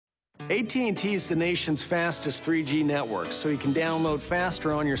AT&T is the nation's fastest 3G network, so you can download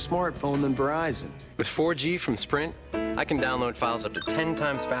faster on your smartphone than Verizon. With 4G from Sprint, I can download files up to 10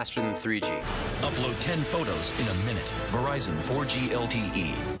 times faster than 3G. Upload 10 photos in a minute. Verizon 4G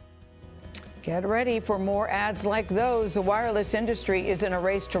LTE. Get ready for more ads like those. The wireless industry is in a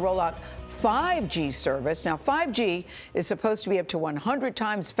race to roll out 5G service. Now, 5G is supposed to be up to 100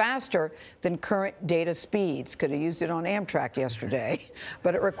 times faster than current data speeds. Could have used it on Amtrak yesterday.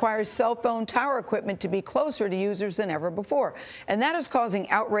 But it requires cell phone tower equipment to be closer to users than ever before. And that is causing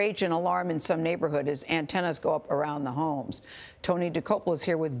outrage and alarm in some neighborhoods as antennas go up around the homes. Tony DeCoppola is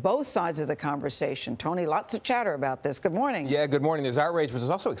here with both sides of the conversation. Tony, lots of chatter about this. Good morning. Yeah, good morning. There's outrage, but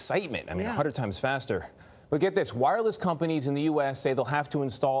there's also excitement. I mean, 100 times faster. But get this, wireless companies in the U.S. say they'll have to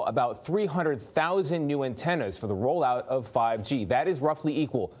install about 300,000 new antennas for the rollout of 5G. That is roughly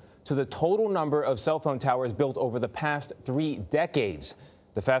equal to the total number of cell phone towers built over the past 3 decades.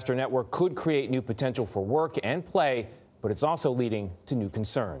 The faster network could create new potential for work and play, but it's also leading to new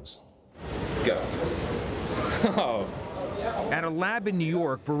concerns. Go. At a lab in New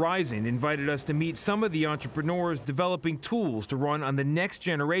York, Verizon invited us to meet some of the entrepreneurs developing tools to run on the next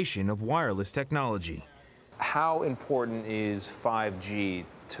generation of wireless technology. How important is 5G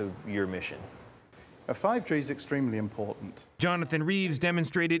to your mission? 5G is extremely important. Jonathan Reeves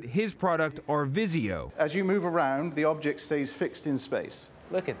demonstrated his product, Arvizio. As you move around, the object stays fixed in space.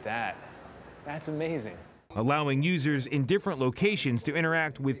 Look at that. That's amazing. Allowing users in different locations to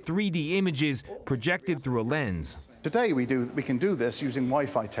interact with 3D images projected through a lens. Today we can do this using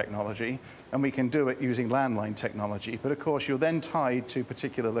Wi-Fi technology, and we can do it using landline technology, but of course you're then tied to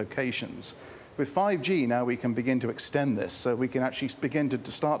particular locations. With 5G now we can begin to extend this, so we can actually begin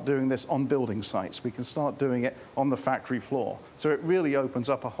to start doing this on building sites. We can start doing it on the factory floor. So it really opens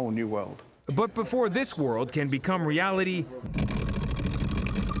up a whole new world. But before this world can become reality,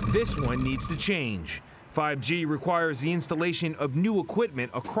 this one needs to change. 5G requires the installation of new equipment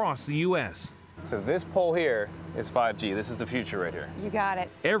across the U.S. So this pole here is 5G. This is the future right here. You got it.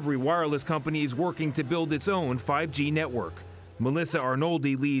 Every wireless company is working to build its own 5G network. Melissa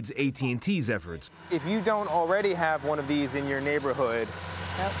Arnoldi leads AT&T's efforts. If you don't already have one of these in your neighborhood,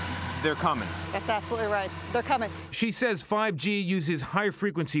 they're coming. That's absolutely right. They're coming. She says 5G uses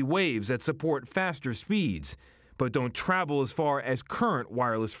high-frequency waves that support faster speeds, but don't travel as far as current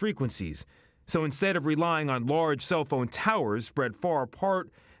wireless frequencies. So instead of relying on large cell phone towers spread far apart,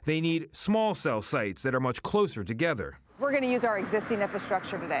 they need small cell sites that are much closer together. We're going to use our existing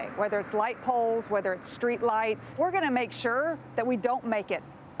infrastructure today, whether it's light poles, whether it's street lights. We're going to make sure that we don't make it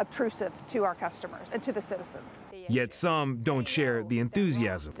obtrusive to our customers and to the citizens. Yet some don't share the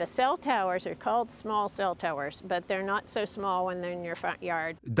enthusiasm. The cell towers are called small cell towers, but they're not so small when they're in your front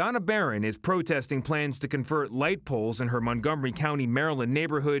yard. Donna Barron is protesting plans to convert light poles in her Montgomery County, Maryland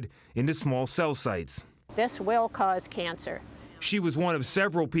neighborhood into small cell sites. This will cause cancer. She was one of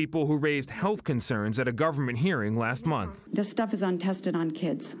several people who raised health concerns at a government hearing last month. This stuff is untested on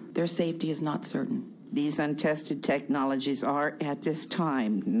kids. Their safety is not certain. These untested technologies are, at this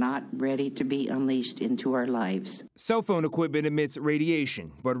time, not ready to be unleashed into our lives. Cell phone equipment emits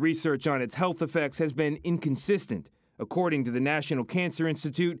radiation, but research on its health effects has been inconsistent. According to the National Cancer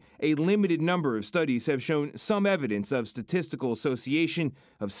Institute, a limited number of studies have shown some evidence of statistical association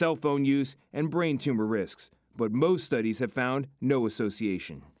of cell phone use and brain tumor risks. But most studies have found no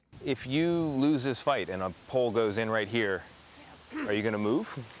association. If you lose this fight and a pole goes in right here, are you going to move?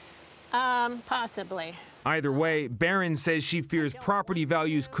 Possibly. Either way, Barron says she fears property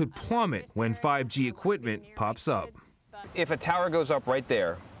values could plummet when 5G equipment pops up. If a tower goes up right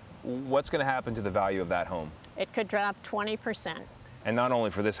there, what's going to happen to the value of that home? It could drop 20%. And not only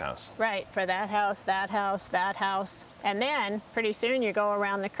for this house. Right, for that house, that house, that house. And then pretty soon you go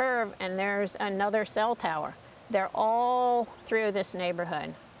around the curve and there's another cell tower. They're all through this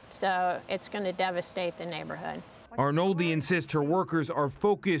neighborhood, so it's going to devastate the neighborhood. Arnoldi insists her workers are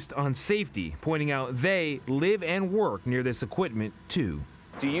focused on safety, pointing out they live and work near this equipment too.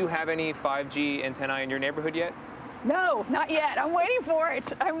 Do you have any 5G antennae in your neighborhood yet? No, not yet. I'm waiting for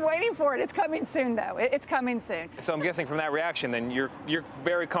it. I'm waiting for it. It's coming soon, though. It's coming soon. So I'm guessing from that reaction, then you're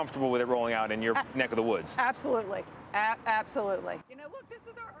very comfortable with it rolling out in your neck of the woods. Absolutely. Absolutely. You know, look, this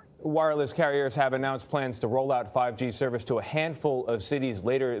is our... Wireless carriers have announced plans to roll out 5G service to a handful of cities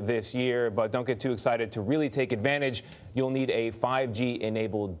later this year, but don't get too excited. To really take advantage, you'll need a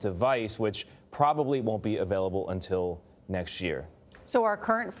 5G-enabled device, which probably won't be available until next year. So our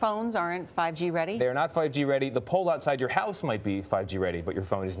current phones aren't 5G ready? They're not 5G ready. The pole outside your house might be 5G ready, but your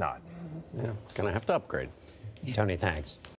phone is not. Yeah, gonna have to upgrade. Tony, thanks.